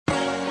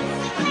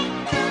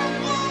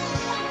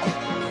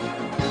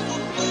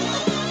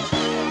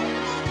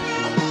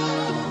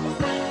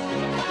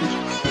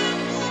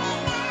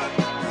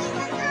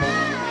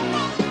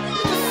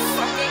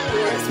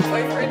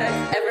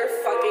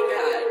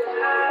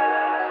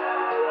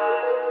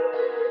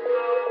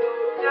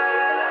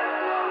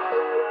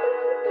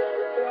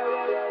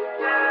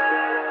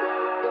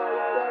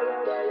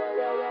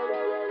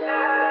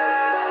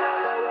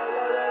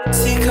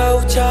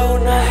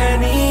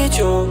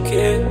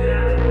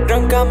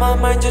का my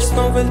mind just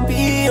know will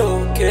be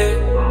okay.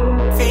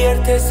 Fear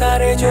थे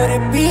सारे जो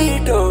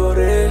repeat हो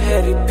रहे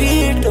हैं,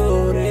 repeat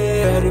हो रहे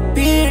हैं,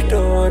 repeat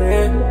हो रहे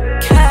हैं.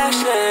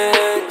 Cash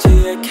in,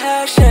 चाहिए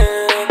cash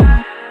in,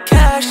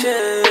 cash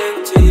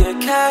in, चाहिए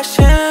cash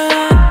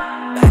in.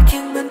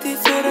 Backing बनती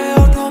फिर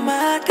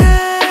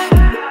automatic.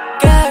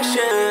 Cash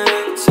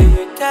in,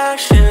 चाहिए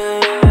cash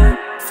in.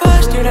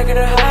 First year I get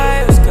a high,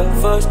 उसका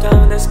first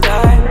time in the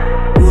sky.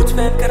 Boots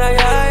पहन कर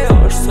आया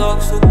और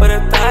socks ऊपर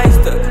thighs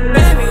तक.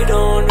 Baby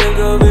don't drink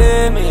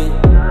away me.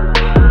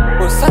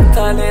 वो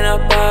सकता लेना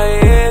पाए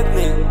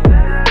इतनी.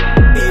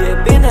 ये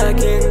बिना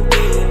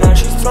गिनती. Now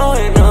she's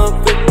throwing up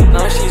with me.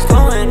 Now she's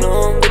going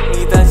home with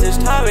me. That's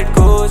just how it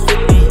goes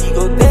with me.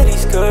 Ego तेरी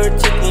skirt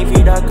जितनी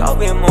वीडा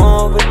कावे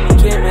more with me.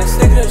 Tray में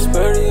cigarettes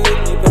पड़ी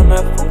इतनी पर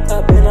मैं फूटा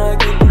बिना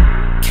गिनी.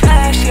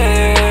 Cash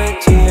in,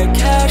 चाहिए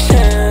cash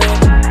in,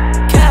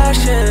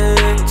 cash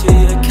in,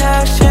 चाहिए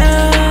cash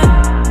in.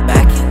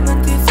 Backing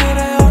बनती फिर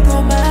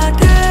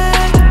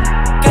automatic.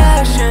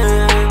 Cash in,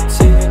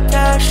 चाहिए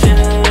cash in.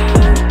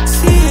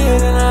 See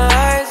it in her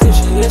eyes, and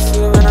she hits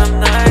me when I'm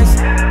nice.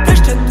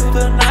 Pushed it through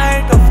the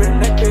night, और फिर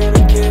neck पे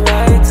रखे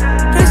lights.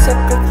 Dress up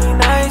कितनी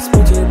nice,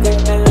 मुझे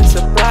देखने हैं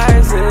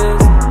surprises.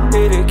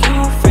 तेरे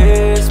cute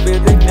face पे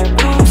देखने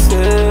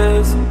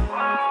bruises.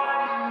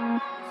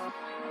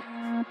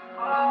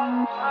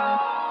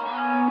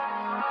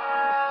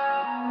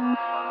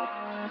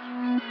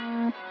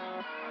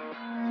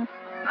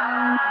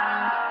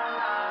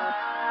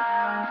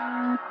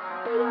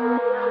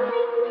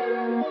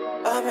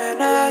 I'm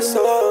an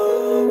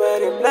asshole,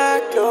 wearing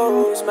black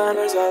clothes.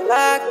 Manners are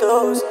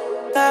lactose,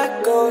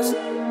 that goes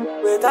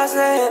without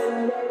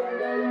saying.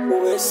 Who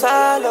is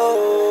shallow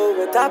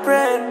without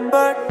praying,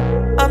 but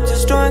I'm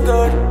just doing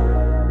good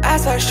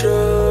as I should.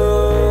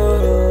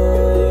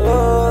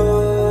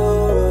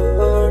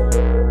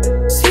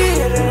 See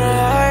it in her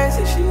eyes,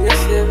 and she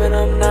is it when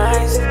I'm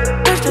nice.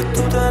 Pushed it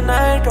through the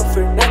night, और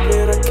फिर neck पे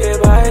रखे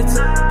bites.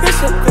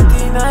 Dress up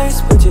कितनी nice,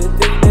 मुझे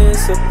देखने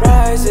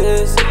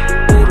surprises.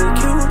 Very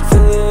cute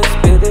face,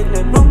 पे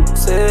देखने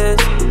bruises.